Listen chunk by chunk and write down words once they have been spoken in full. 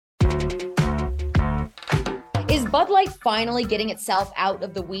Is Bud Light finally getting itself out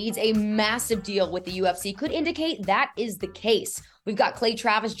of the weeds? A massive deal with the UFC could indicate that is the case. We've got Clay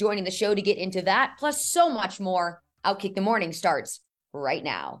Travis joining the show to get into that, plus so much more. Outkick the Morning starts right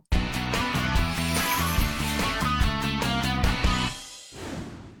now.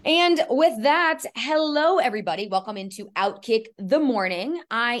 And with that, hello, everybody. Welcome into Outkick the Morning.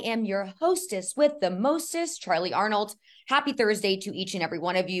 I am your hostess with the mostest, Charlie Arnold. Happy Thursday to each and every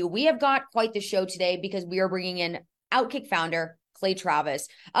one of you. We have got quite the show today because we are bringing in Outkick founder Clay Travis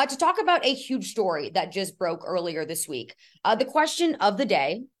to talk about a huge story that just broke earlier this week. The question of the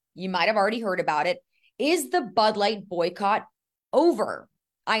day, you might have already heard about it, is the Bud Light boycott over?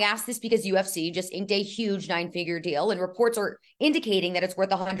 I asked this because UFC just inked a huge 9-figure deal, and reports are indicating that it's worth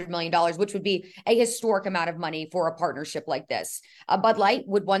 $100 million, which would be a historic amount of money for a partnership like this. Bud Light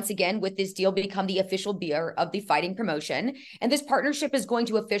would once again, with this deal, become the official beer of the fighting promotion. And this partnership is going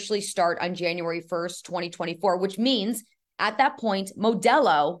to officially start on January 1st, 2024, which means at that point,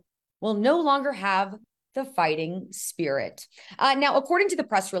 Modelo will no longer have the fighting spirit. Now, according to the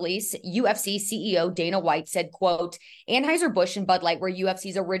press release, UFC CEO Dana White said, quote, Anheuser-Busch and Bud Light were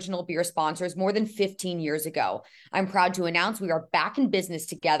UFC's original beer sponsors more than 15 years ago. I'm proud to announce we are back in business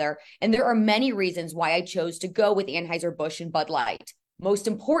together, and there are many reasons why I chose to go with Anheuser-Busch and Bud Light. Most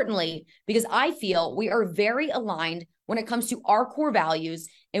importantly, because I feel we are very aligned when it comes to our core values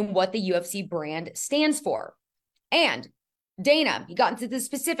and what the UFC brand stands for. And Dana, he got into the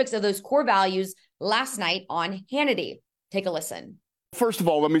specifics of those core values last night on Hannity. Take a listen. First of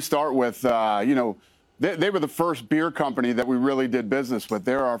all, let me start with, they were the first beer company that we really did business with.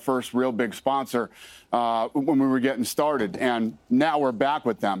 They're our first real big sponsor when we were getting started, and now we're back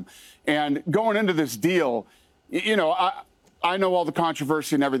with them. And going into this deal, I know all the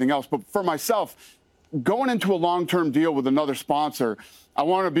controversy and everything else, but for myself, going into a long-term deal with another sponsor, I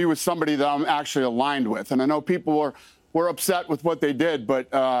want to be with somebody that I'm actually aligned with. And I know people were upset with what they did, but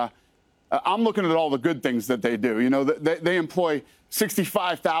I'm looking at all the good things that they do. They employ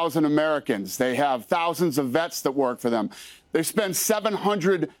 65,000 Americans. They have thousands of vets that work for them. They spend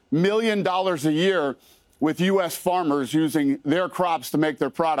 $700 million a year with U.S. farmers using their crops to make their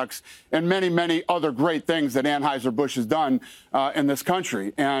products, and many, many other great things that Anheuser-Busch has done in this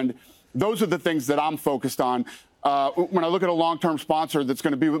country. And those are the things that I'm focused on. When I look at a long-term sponsor that's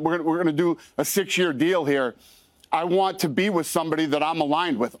going to be, we're going to do a 6-year deal here. I want to be with somebody that I'm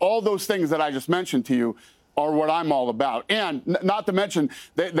aligned with. All those things that I just mentioned to you are what I'm all about. And not to mention,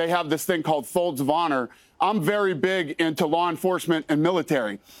 they have this thing called Folds of Honor. I'm very big into law enforcement and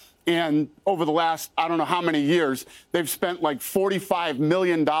military. And over the last, I don't know how many years, they've spent like $45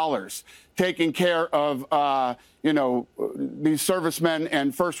 million taking care of, these servicemen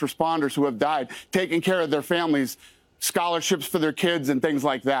and first responders who have died, taking care of their families, scholarships for their kids and things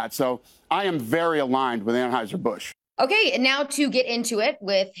like that. So I am very aligned with Anheuser-Busch. Okay, and now to get into it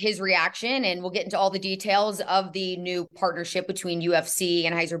with his reaction, and we'll get into all the details of the new partnership between UFC,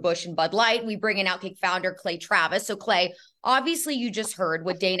 Anheuser-Busch, and Bud Light. We bring in Outkick founder Clay Travis. So Clay, obviously you just heard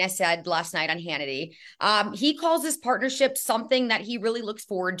what Dana said last night on Hannity. He calls this partnership something that he really looks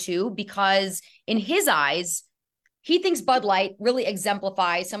forward to because in his eyes, he thinks Bud Light really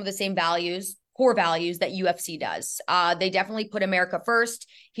exemplifies some of the same values, core values that UFC does. They definitely put America first.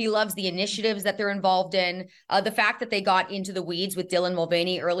 He loves the initiatives that they're involved in. The fact that they got into the weeds with Dylan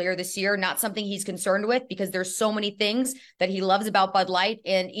Mulvaney earlier this year, not something he's concerned with because there's so many things that he loves about Bud Light.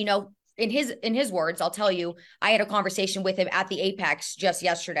 And, in his words, I'll tell you, I had a conversation with him at the Apex just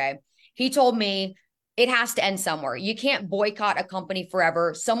yesterday. He told me it has to end somewhere. You can't boycott a company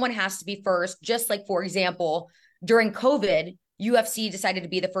forever. Someone has to be first. Just like, for example, during COVID, UFC decided to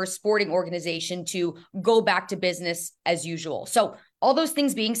be the first sporting organization to go back to business as usual. So all those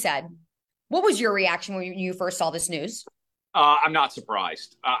things being said, what was your reaction when you first saw this news? I'm not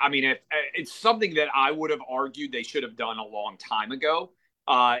surprised. It's something that I would have argued they should have done a long time ago.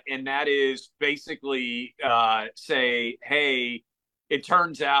 And that is basically say, hey, it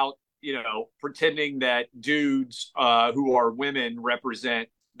turns out, pretending that dudes who are women represent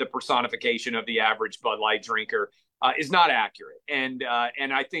the personification of the average Bud Light drinker is not accurate. And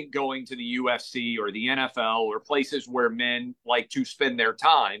I think going to the UFC or the NFL or places where men like to spend their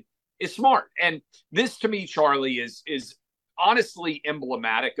time is smart. And this, to me, Charlie, is honestly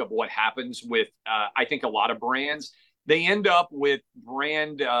emblematic of what happens with, I think, a lot of brands. They end up with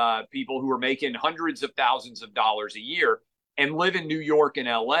brand people who are making hundreds of thousands of dollars a year and live in New York and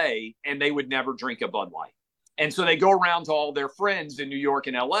LA, and they would never drink a Bud Light. And so they go around to all their friends in New York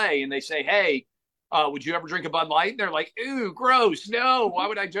and LA and they say, hey, would you ever drink a Bud Light? And they're like, ooh, gross. No, why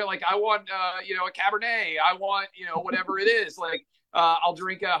would I drink? Like, I want, a Cabernet. I want, whatever it is. Like, I'll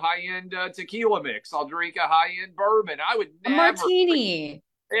drink a high-end tequila mix. I'll drink a high-end bourbon. I would A never. martini.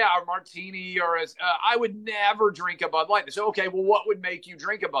 Yeah, a martini I would never drink a Bud Light. So, okay, well, what would make you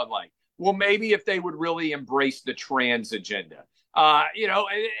drink a Bud Light? Well, maybe if they would really embrace the trans agenda.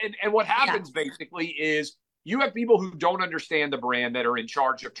 And what happens basically is you have people who don't understand the brand that are in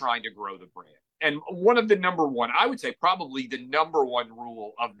charge of trying to grow the brand. And one of the number one, I would say probably the number one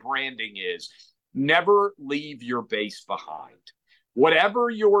rule of branding is never leave your base behind. Whatever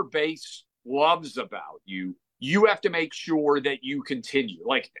your base loves about you, you have to make sure that you continue.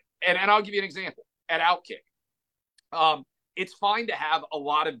 And I'll give you an example. At Outkick, it's fine to have a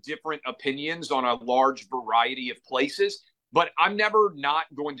lot of different opinions on a large variety of places, but I'm never not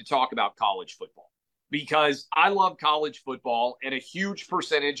going to talk about college football because I love college football, and a huge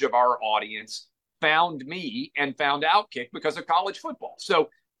percentage of our audience found me and found Outkick because of college football. So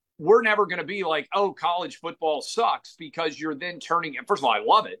we're never going to be like, oh, college football sucks, because you're then turning, first of all, I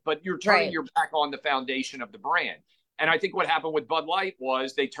love it, but you're turning your back on the foundation of the brand. And I think what happened with Bud Light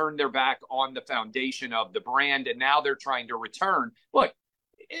was they turned their back on the foundation of the brand, and now they're trying to return. Look,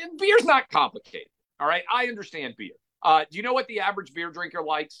 beer's not complicated. All right. I understand beer. Do you know what the average beer drinker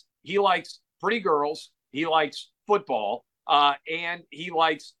likes? He likes pretty girls. He likes football. And he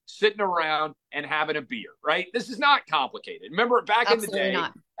likes sitting around and having a beer, right? This is not complicated. Remember back in the day,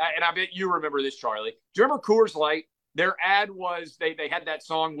 and I bet you remember this, Charlie. Do you remember Coors Light? Their ad was they had that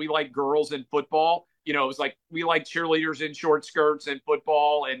song, "We Like Girls in Football." You know, it was like, we like cheerleaders in short skirts and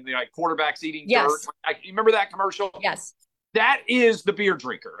football, and like quarterbacks eating dirt. You remember that commercial? Yes. That is the beer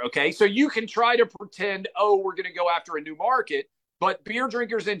drinker, okay? So you can try to pretend, oh, we're going to go after a new market, but beer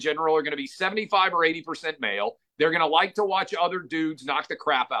drinkers in general are going to be 75 or 80% male. They're going to like to watch other dudes knock the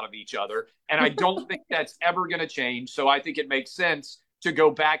crap out of each other. And I don't think that's ever going to change. So I think it makes sense to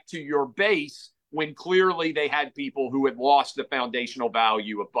go back to your base when clearly they had people who had lost the foundational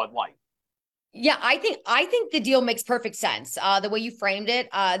value of Bud Light. Yeah, I think the deal makes perfect sense. The way you framed it,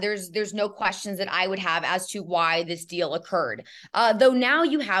 there's no questions that I would have as to why this deal occurred. Though now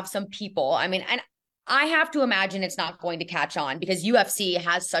you have some people, I mean, and I have to imagine it's not going to catch on because UFC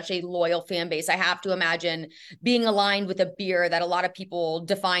has such a loyal fan base. I have to imagine being aligned with a beer that a lot of people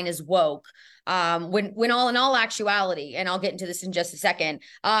define as woke. When all in all actuality, and I'll get into this in just a second,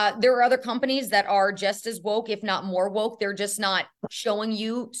 there are other companies that are just as woke, if not more woke. They're just not showing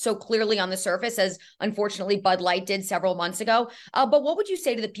you so clearly on the surface as unfortunately Bud Light did several months ago. But what would you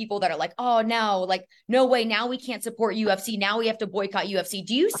say to the people that are like, oh no, like no way, now we can't support UFC. Now we have to boycott UFC.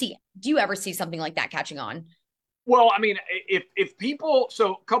 Do you ever see something like that catching on? Well, I mean, if people,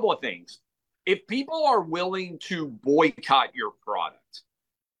 so a couple of things. If people are willing to boycott your product,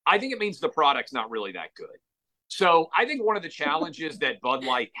 I think it means the product's not really that good. So I think one of the challenges that Bud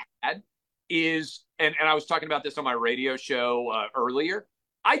Light had is, and I was talking about this on my radio show earlier,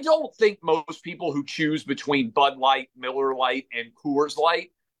 I don't think most people who choose between Bud Light, Miller Light, and Coors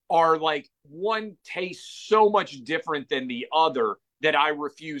Light are like, one tastes so much different than the other that I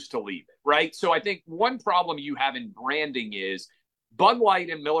refuse to leave it, right? So I think one problem you have in branding is Bud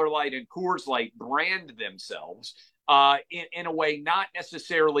Light and Miller Light and Coors Light brand themselves in a way not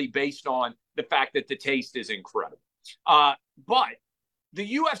necessarily based on the fact that the taste is incredible. But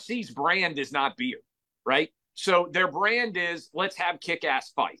the UFC's brand is not beer, right? So their brand is, let's have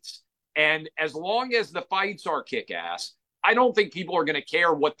kick-ass fights. And as long as the fights are kick-ass, I don't think people are going to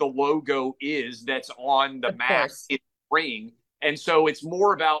care what the logo is that's on the mat in the ring. And so it's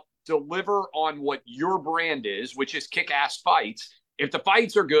more about deliver on what your brand is, which is kick-ass fights. If the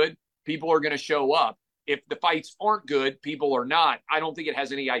fights are good, people are going to show up. If the fights aren't good, people are not. I don't think it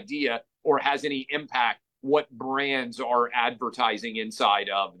has any idea or has any impact what brands are advertising inside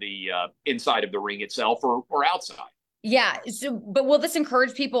of the ring itself or outside. Yeah. So, but will this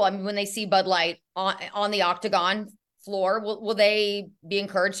encourage people? I mean, when they see Bud Light on the octagon floor, will they be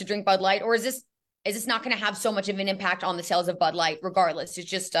encouraged to drink Bud Light, or is this not going to have so much of an impact on the sales of Bud Light regardless? It's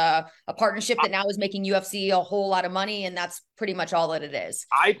just a partnership that now is making UFC a whole lot of money, and that's pretty much all that it is.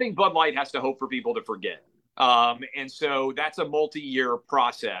 I think Bud Light has to hope for people to forget. And so that's a multi-year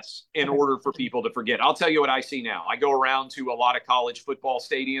process in order for people to forget. I'll tell you what I see now. I go around to a lot of college football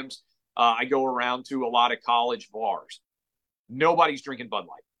stadiums. I go around to a lot of college bars. Nobody's drinking Bud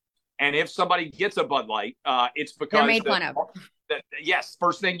Light. And if somebody gets a Bud Light, it's because they're made fun of. Yes,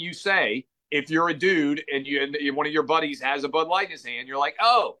 first thing you say, if you're a dude and one of your buddies has a Bud Light in his hand, you're like,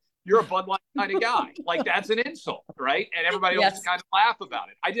 oh, you're a Bud Light kind of guy. Like, that's an insult, right? And everybody else just kind of laugh about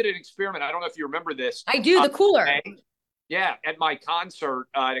it. I did an experiment. I don't know if you remember this. I do, the cooler. Yeah, at my concert,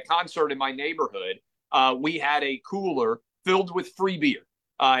 at a concert in my neighborhood, we had a cooler filled with free beer.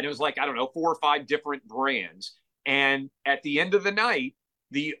 And it was like, I don't know, 4 or 5 different brands. And at the end of the night,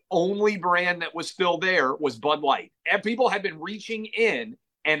 the only brand that was still there was Bud Light. And people had been reaching in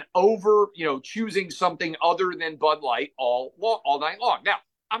and choosing something other than Bud Light all night long. Now,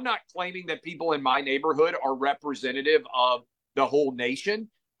 I'm not claiming that people in my neighborhood are representative of the whole nation,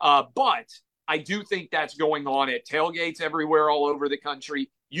 but I do think that's going on at tailgates everywhere all over the country.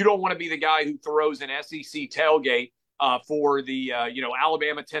 You don't want to be the guy who throws an SEC tailgate for the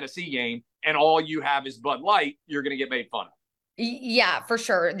Alabama-Tennessee game, and all you have is Bud Light. You're going to get made fun of. Yeah, for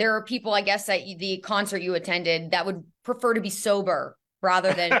sure. There are people, I guess, at the concert you attended that would prefer to be sober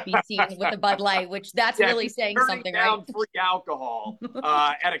rather than be seen with a Bud Light, which that's really saying something, down right? Free alcohol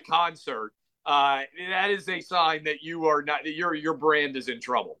at a concert. That is a sign that you are not, that your brand is in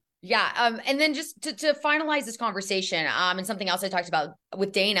trouble. Yeah. And then just to finalize this conversation, and something else I talked about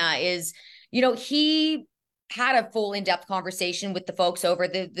with Dana is, he had a full in-depth conversation with the folks over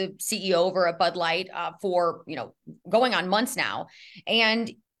the CEO over at Bud Light for, going on months now. And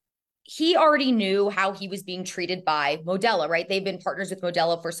he already knew how he was being treated by Modelo, right? They've been partners with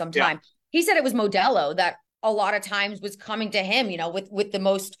Modelo for some time. Yeah. He said it was Modelo that a lot of times was coming to him, with the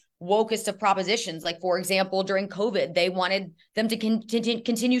most wokest of propositions. Like, for example, during COVID, they wanted them to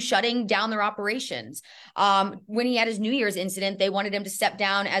continue shutting down their operations. When he had his New Year's incident, they wanted him to step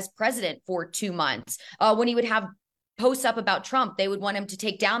down as president for 2 months. When he would have posts up about Trump, they would want him to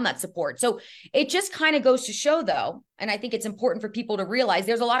take down that support. So it just kind of goes to show, though, and I think it's important for people to realize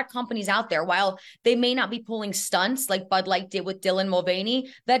there's a lot of companies out there, while they may not be pulling stunts like Bud Light did with Dylan Mulvaney,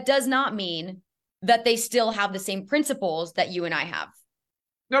 that does not mean that they still have the same principles that you and I have.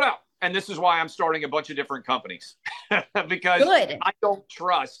 No. And this is why I'm starting a bunch of different companies because I don't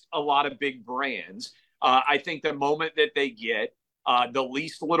trust a lot of big brands. I think the moment that they get the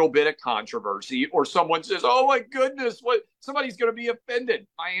least little bit of controversy, or someone says, "Oh my goodness, what somebody's going to be offended,"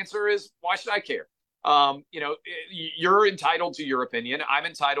 my answer is, why should I care? You're entitled to your opinion. I'm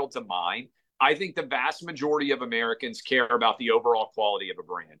entitled to mine. I think the vast majority of Americans care about the overall quality of a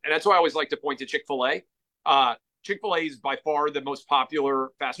brand. And that's why I always like to point to Chick-fil-A. Chick-fil-A is by far the most popular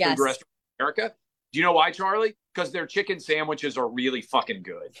fast food restaurant in America. Do you know why, Charlie? Because their chicken sandwiches are really fucking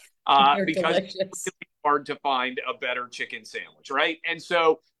good. Because it's really hard to find a better chicken sandwich, right? And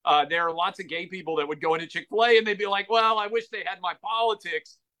so there are lots of gay people that would go into Chick-fil-A and they'd be like, well, I wish they had my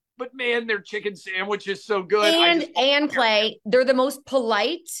politics, but man, their chicken sandwich is so good. And Clay, they're the most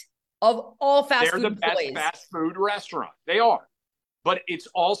polite of all fast food employees. They're the best fast food restaurant. They are. But it's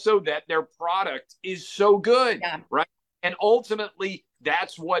also that their product is so good, right? And ultimately,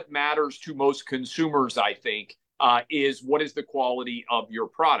 that's what matters to most consumers, I think, is what is the quality of your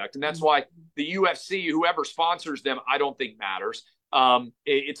product. And that's why the UFC, whoever sponsors them, I don't think matters.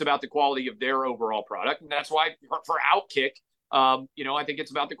 It's about the quality of their overall product. And that's why for Outkick, I think it's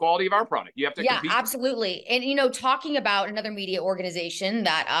about the quality of our product. You have to compete. Absolutely. And, talking about another media organization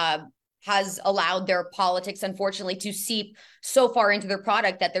that has allowed their politics, unfortunately, to seep so far into their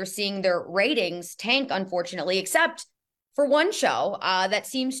product that they're seeing their ratings tank, unfortunately, except for one show that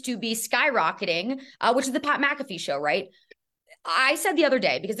seems to be skyrocketing, which is the Pat McAfee show, right? I said the other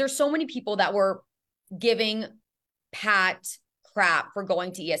day, because there's so many people that were giving Pat crap for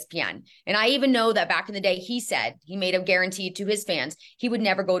going to ESPN. And I even know that back in the day, he said he made a guarantee to his fans he would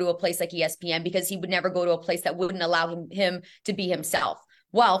never go to a place like ESPN because he would never go to a place that wouldn't allow him to be himself.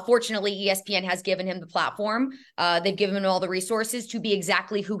 Well, fortunately, ESPN has given him the platform. They've given him all the resources to be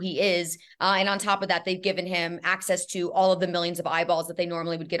exactly who he is. And on top of that, they've given him access to all of the millions of eyeballs that they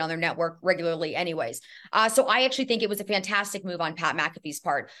normally would get on their network regularly anyways. So I actually think it was a fantastic move on Pat McAfee's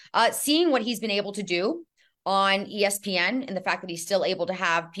part. Seeing what he's been able to do on ESPN and the fact that he's still able to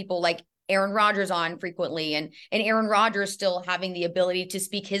have people like Aaron Rodgers on frequently and Aaron Rodgers still having the ability to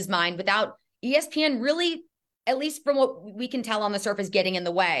speak his mind without ESPN really, at least from what we can tell on the surface, getting in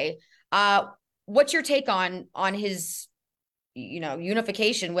the way. What's your take on his,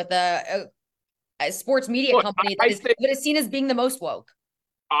 unification with a sports media company that is seen as being the most woke?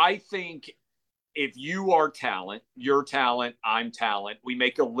 I think if you are talent, you're talent, I'm talent, we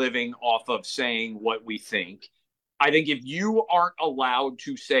make a living off of saying what we think. I think if you aren't allowed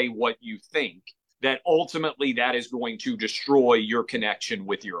to say what you think, that ultimately that is going to destroy your connection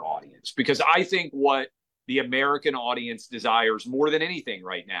with your audience. Because I think what the American audience desires more than anything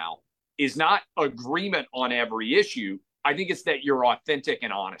right now is not agreement on every issue. I think it's that you're authentic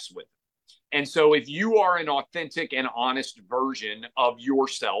and honest with them. And so if you are an authentic and honest version of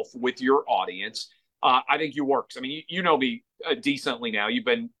yourself with your audience, I think you work. I mean, you know me decently now. You've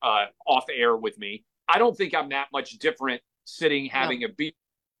been off air with me. I don't think I'm that much different sitting having a beer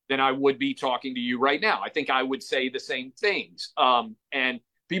than I would be talking to you right now. I think I would say the same things. And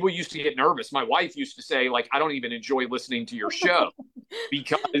people used to get nervous. My wife used to say, like, I don't even enjoy listening to your show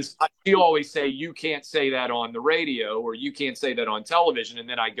because she always say, you can't say that on the radio or you can't say that on television. And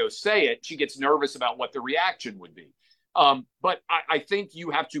then I go say it. She gets nervous about what the reaction would be. But I think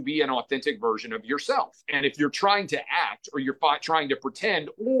you have to be an authentic version of yourself. And if you're trying to act or you're trying to pretend,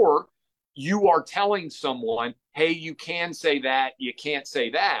 or you are telling someone, hey, you can say that, you can't say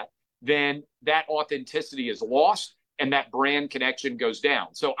that, then that authenticity is lost and that brand connection goes down.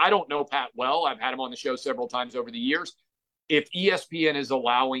 So I don't know Pat well. I've had him on the show several times over the years. If ESPN is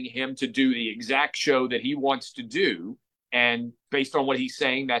allowing him to do the exact show that he wants to do, and based on what he's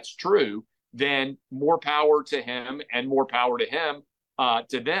saying, that's true, then more power to him and more power to him,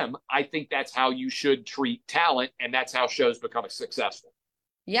 to them. I think that's how you should treat talent, and that's how shows become successful.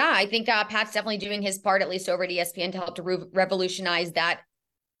 Yeah, I think Pat's definitely doing his part, at least over at ESPN, to help to revolutionize that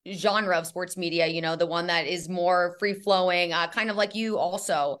genre of sports media, you know, the one that is more free flowing, kind of like you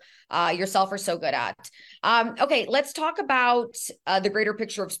also yourself are so good at. Okay, let's talk about the greater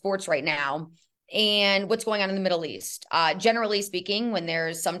picture of sports right now and what's going on in the Middle East. Generally speaking, when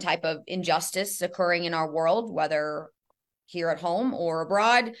there's some type of injustice occurring in our world, whether here at home or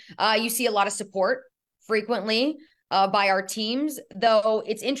abroad, you see a lot of support frequently by our teams, though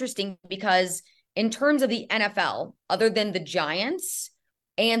it's interesting because in terms of the NFL, other than the Giants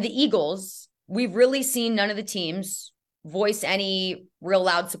and the Eagles, we've really seen none of the teams voice any real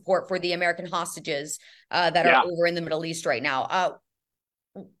loud support for the American hostages that are over in the Middle East right now.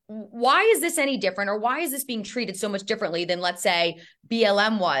 Why is this any different, or why is this being treated so much differently than, let's say,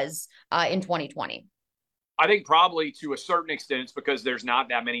 BLM was in 2020? I think probably to a certain extent it's because there's not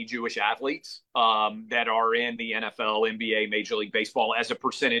that many Jewish athletes that are in the NFL, NBA, Major League Baseball as a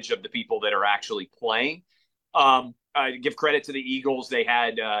percentage of the people that are actually playing. I give credit to the Eagles. They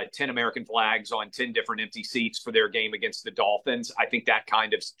had 10 American flags on 10 different empty seats for their game against the Dolphins. I think that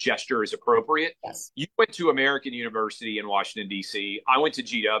kind of gesture is appropriate. Yes. You went to American University in Washington, D.C. I went to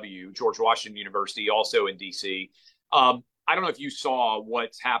GW, George Washington University, also in D.C. I don't know if you saw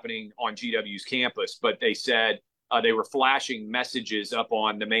what's happening on GW's campus, but they said they were flashing messages up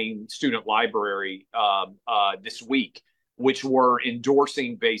on the main student library this week, which were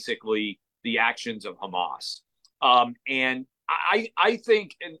endorsing basically the actions of Hamas. And I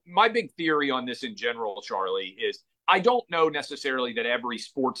think, and my big theory on this in general, Charlie, is I don't know necessarily that every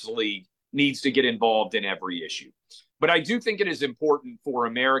sports league needs to get involved in every issue. But I do think it is important for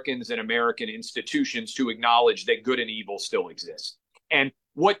Americans and American institutions to acknowledge that good and evil still exist. And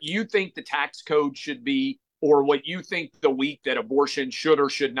what you think the tax code should be, or what you think the week that abortion should or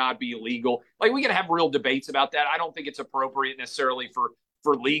should not be legal, like, we can have real debates about that. I don't think it's appropriate necessarily for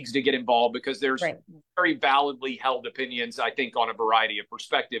leagues to get involved because there's very validly held opinions, I think, on a variety of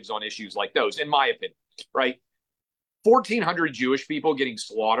perspectives on issues like those, in my opinion, right? 1,400 Jewish people getting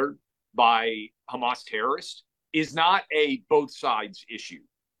slaughtered by Hamas terrorists is not a both sides issue.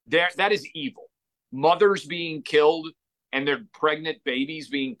 That is evil. Mothers being killed and their pregnant babies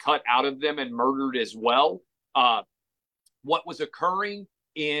being cut out of them and murdered as well. What was occurring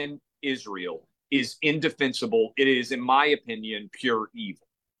in Israel is indefensible. It is, in my opinion, pure evil.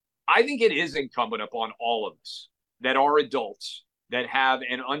 I think it is incumbent upon all of us that are adults that have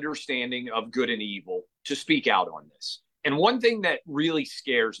an understanding of good and evil to speak out on this. And one thing that really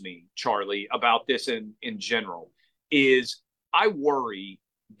scares me, Charlie, about this in general is I worry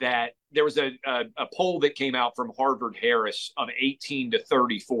that there was a poll that came out from Harvard Harris of 18 to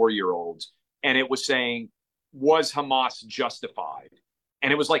 34-year-olds, and it was saying, was Hamas justified?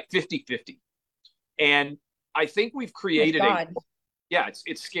 And it was like 50-50. And I think we've created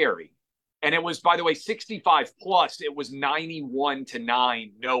it's scary. And it was, by the way, 65 plus, it was 91 to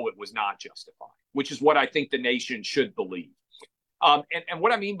 9. No, it was not justified, which is what I think the nation should believe. And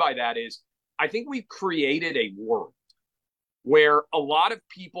what I mean by that is I think we've created a world where a lot of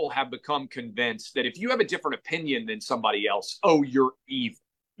people have become convinced that if you have a different opinion than somebody else, oh, you're evil.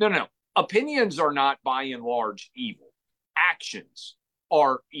 No. Opinions are not by and large evil. Actions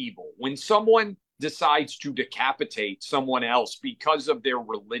are evil. When someone decides to decapitate someone else because of their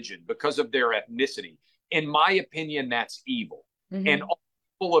religion, because of their ethnicity, in my opinion, that's evil. Mm-hmm. And all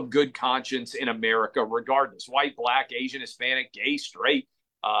people of good conscience in America, regardless, white, black, Asian, Hispanic, gay, straight,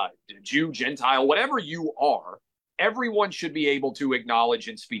 Jew, Gentile, whatever you are, everyone should be able to acknowledge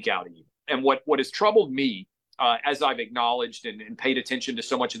and speak out evil. And what has troubled me, as I've acknowledged and paid attention to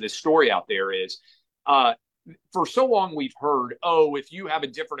so much of this story out there, is for so long we've heard, oh, if you have a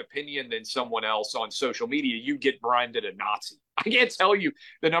different opinion than someone else on social media, you get branded a Nazi. I can't tell you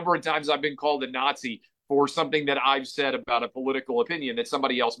the number of times I've been called a Nazi for something that I've said about a political opinion that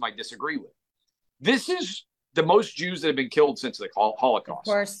somebody else might disagree with. This is the most Jews that have been killed since the Of Holocaust.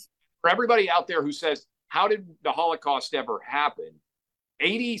 course. For everybody out there who says, how did the Holocaust ever happen?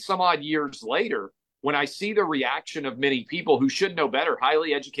 80 some odd years later, when I see the reaction of many people who should know better,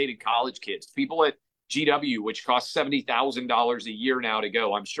 highly educated college kids, people at GW, which costs $70,000 a year now to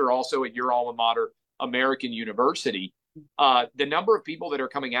go, I'm sure also at your alma mater, American University, the number of people that are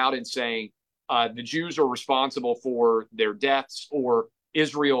coming out and saying the Jews are responsible for their deaths or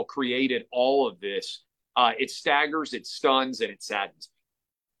Israel created all of this, it staggers, it stuns, and it saddens.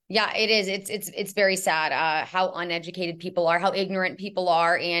 Yeah, it is. It's very sad how uneducated people are, how ignorant people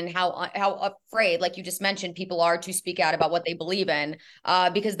are, and how afraid, like you just mentioned, people are to speak out about what they believe in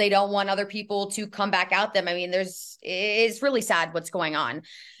because they don't want other people to come back at them. I mean, it's really sad what's going on.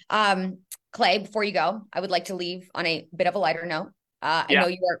 Clay, before you go, I would like to leave on a bit of a lighter note. I know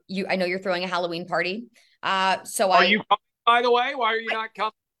I know you're throwing a Halloween party. Are you coming, by the way? Why are you not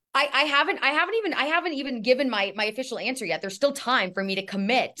coming? I haven't even given my official answer yet. There's still time for me to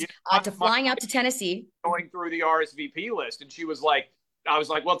commit to flying out to Tennessee. Going through the RSVP list, and I was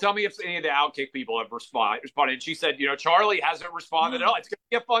like, well, tell me if any of the Outkick people have responded. And she said, Charlie hasn't responded at all. It's going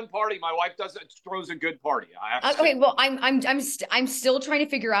to be a fun party. My wife throws a good party. Okay, well, I'm still trying to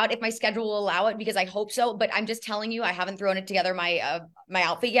figure out if my schedule will allow it because I hope so. But I'm just telling you, I haven't thrown it together my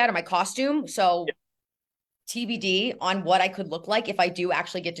outfit yet or my costume. So. Yeah. TBD on what I could look like if I do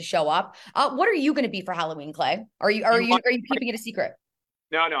actually get to show up. What are you going to be for Halloween, Clay? Are you keeping it a secret?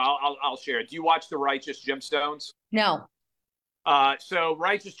 No, I'll share it. Do you watch The Righteous Gemstones? No. So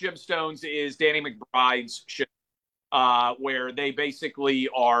Righteous Gemstones is Danny McBride's show, where they basically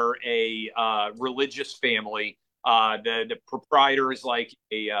are a religious family. The proprietor is like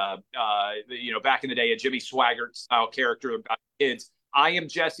back in the day, a Jimmy Swaggart style character about kids. I am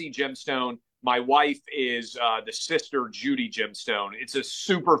Jesse Gemstone. My wife is the sister Judy Gemstone. It's a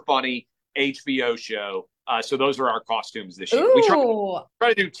super funny HBO show. So those are our costumes this year. Ooh. We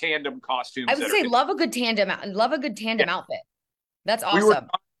try to do tandem costumes. I would say love a good tandem outfit. That's awesome. We were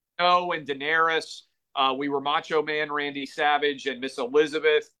Snow and Daenerys. We were Macho Man Randy Savage and Miss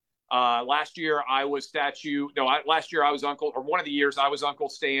Elizabeth. Last year I was last year I was Uncle, or one of the years I was Uncle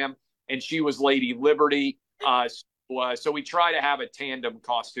Sam, and she was Lady Liberty. So we try to have a tandem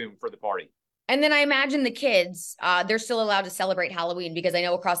costume for the party. And then I imagine the kids, they're still allowed to celebrate Halloween because I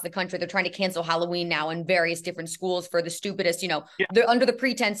know across the country, they're trying to cancel Halloween now in various different schools for the stupidest, they're under the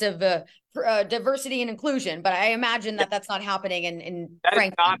pretense of diversity and inclusion. But I imagine that's not happening in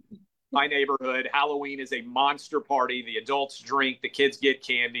Franklin. Not my neighborhood. Halloween is a monster party. The adults drink, the kids get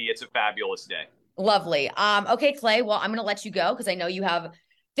candy. It's a fabulous day. Lovely. Okay, Clay, well, I'm going to let you go because I know you have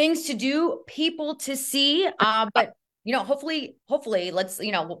things to do, people to see, but hopefully let's,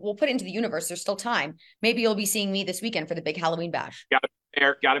 we'll put it into the universe. There's still time. Maybe you'll be seeing me this weekend for the big Halloween bash. Got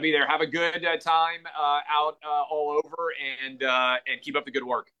to be there. Have a good time out all over and keep up the good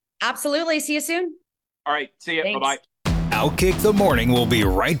work. Absolutely. See you soon. All right. See you. Bye-bye. Outkick the Morning will be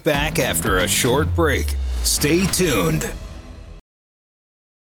right back after a short break. Stay tuned.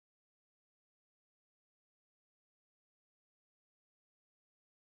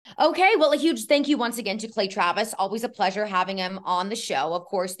 Okay, well, a huge thank you once again to Clay Travis. Always a pleasure having him on the show. Of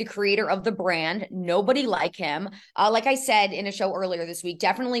course, the creator of the brand, nobody like him. Like I said in a show earlier this week,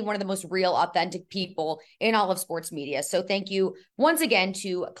 definitely one of the most real, authentic people in all of sports media. So thank you once again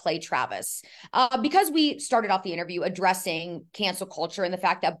to Clay Travis. Because we started off the interview addressing cancel culture and the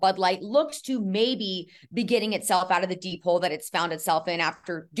fact that Bud Light looks to maybe be getting itself out of the deep hole that it's found itself in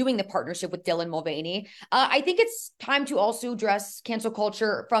after doing the partnership with Dylan Mulvaney. I think it's time to also address cancel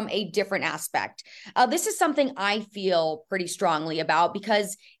culture from a different aspect. This is something I feel pretty strongly about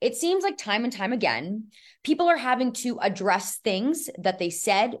because it seems like time and time again, people are having to address things that they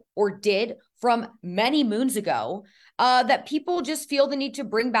said or did from many moons ago that people just feel the need to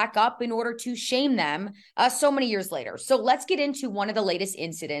bring back up in order to shame them so many years later. So let's get into one of the latest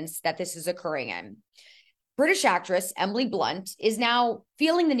incidents that this is occurring in. British actress Emily Blunt is now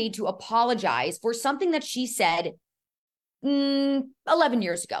feeling the need to apologize for something that she said 11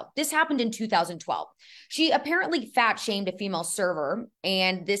 years ago. This happened in 2012. She apparently fat shamed a female server,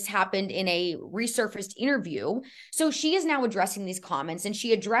 and this happened in a resurfaced interview. So she is now addressing these comments, and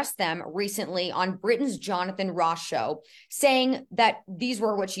she addressed them recently on Britain's Jonathan Ross show, saying that these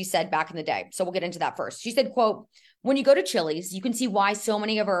were what she said back in the day. So we'll get into that first. She said, quote, "When you go to Chili's, you can see why so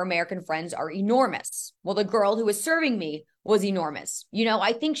many of our American friends are enormous. Well, the girl who was serving me was enormous.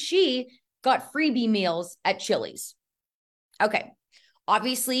 I think she got freebie meals at Chili's." Okay,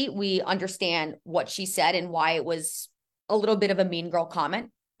 obviously we understand what she said and why it was a little bit of a mean girl comment.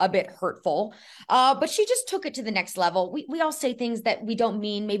 a bit hurtful. But she just took it to the next level. We all say things that we don't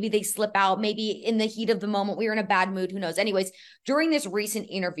mean. Maybe they slip out. Maybe in the heat of the moment, we were in a bad mood. Who knows? Anyways, during this recent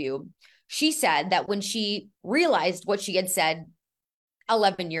interview, she said that when she realized what she had said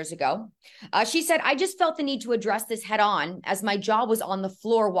 11 years ago, she said, I just felt the need to address this head on as my jaw was on the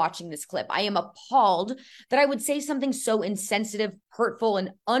floor watching this clip. I am appalled that I would say something so insensitive, hurtful,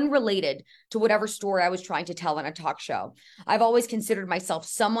 and unrelated to whatever story I was trying to tell on a talk show. I've always considered myself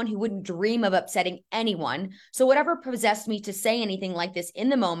someone who wouldn't dream of upsetting anyone. So whatever possessed me to say anything like this in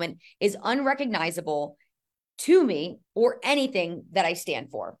the moment is unrecognizable to me or anything that I stand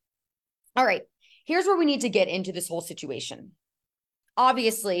for. All right, here's where we need to get into this whole situation.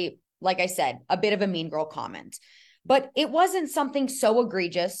 Obviously, like I said, a bit of a mean girl comment, but it wasn't something so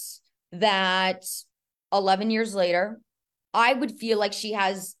egregious that 11 years later, I would feel like she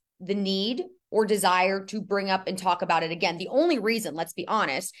has the need or desire to bring up and talk about it again. The only reason, let's be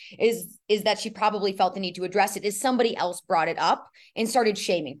honest, is that she probably felt the need to address it is somebody else brought it up and started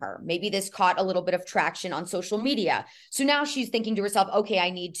shaming her. Maybe this caught a little bit of traction on social media. So now she's thinking to herself, okay, I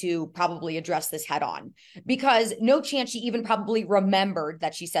need to probably address this head on, because no chance she even probably remembered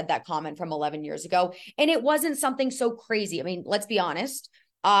that she said that comment from 11 years ago. And it wasn't something so crazy. I mean, let's be honest.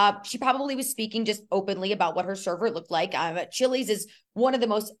 She probably was speaking just openly about what her server looked like. Chili's is one of the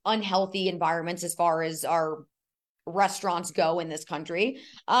most unhealthy environments as far as our restaurants go in this country.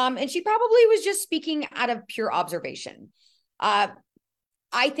 And she probably was just speaking out of pure observation. I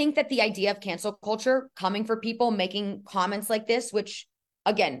think that the idea of cancel culture coming for people making comments like this, which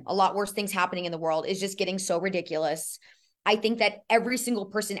again, a lot worse things happening in the world, is just getting so ridiculous. I think that every single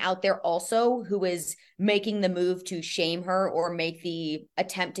person out there also who is making the move to shame her or make the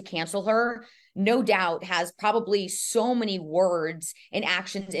attempt to cancel her, no doubt has probably so many words and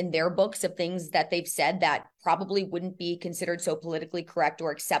actions in their books of things that they've said that probably wouldn't be considered so politically correct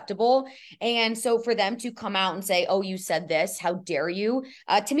or acceptable. And so for them to come out and say, oh, you said this, how dare you,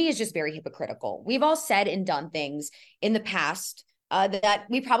 to me is just very hypocritical. We've all said and done things in the past that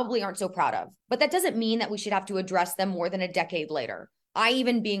we probably aren't so proud of. But that doesn't mean that we should have to address them more than a decade later. I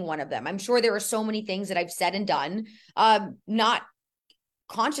even being one of them. I'm sure there are so many things that I've said and done, not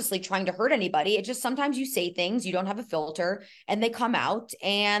consciously trying to hurt anybody. It's just sometimes you say things, you don't have a filter, and they come out,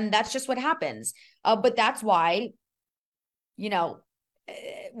 and that's just what happens. But that's why,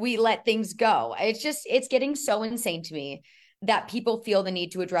 we let things go. It's getting so insane to me that people feel the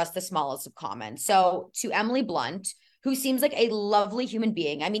need to address the smallest of comments. So to Emily Blunt, who seems like a lovely human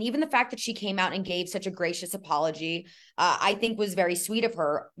being. I mean, even the fact that she came out and gave such a gracious apology, I think was very sweet of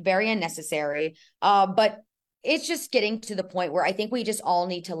her, very unnecessary. But it's just getting to the point where I think we just all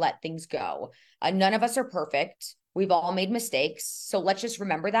need to let things go. None of us are perfect. We've all made mistakes. So let's just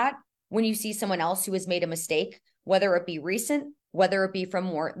remember that when you see someone else who has made a mistake, whether it be recent, whether it be from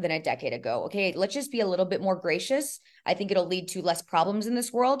more than a decade ago. Okay, let's just be a little bit more gracious. I think it'll lead to less problems in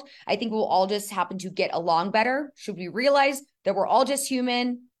this world. I think we'll all just happen to get along better. Should we realize that we're all just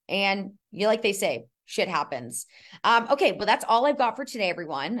human and, like they say, shit happens. Okay, well, that's all I've got for today,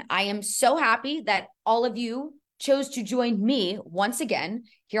 everyone. I am so happy that all of you chose to join me once again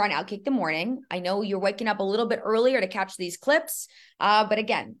here on Outkick the Morning. I know you're waking up a little bit earlier to catch these clips. But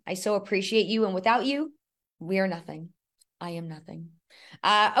again, I so appreciate you. And without you, we are nothing. I am nothing.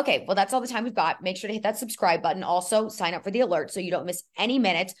 Okay, well, that's all the time we've got. Make sure to hit that subscribe button. Also, sign up for the alert so you don't miss any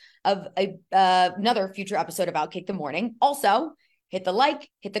minute of another future episode of Outkick the Morning. Also, hit the like,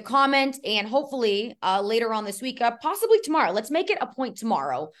 hit the comment, and hopefully later on this week, possibly tomorrow. Let's make it a point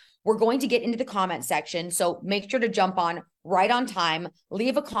tomorrow. We're going to get into the comment section, so make sure to jump on right on time.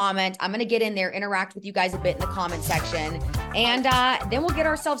 Leave a comment. I'm going to get in there, interact with you guys a bit in the comment section, and then we'll get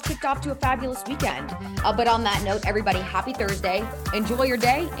ourselves kicked off to a fabulous weekend. But on that note, everybody, happy Thursday. Enjoy your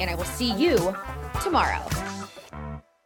day, and I will see you tomorrow.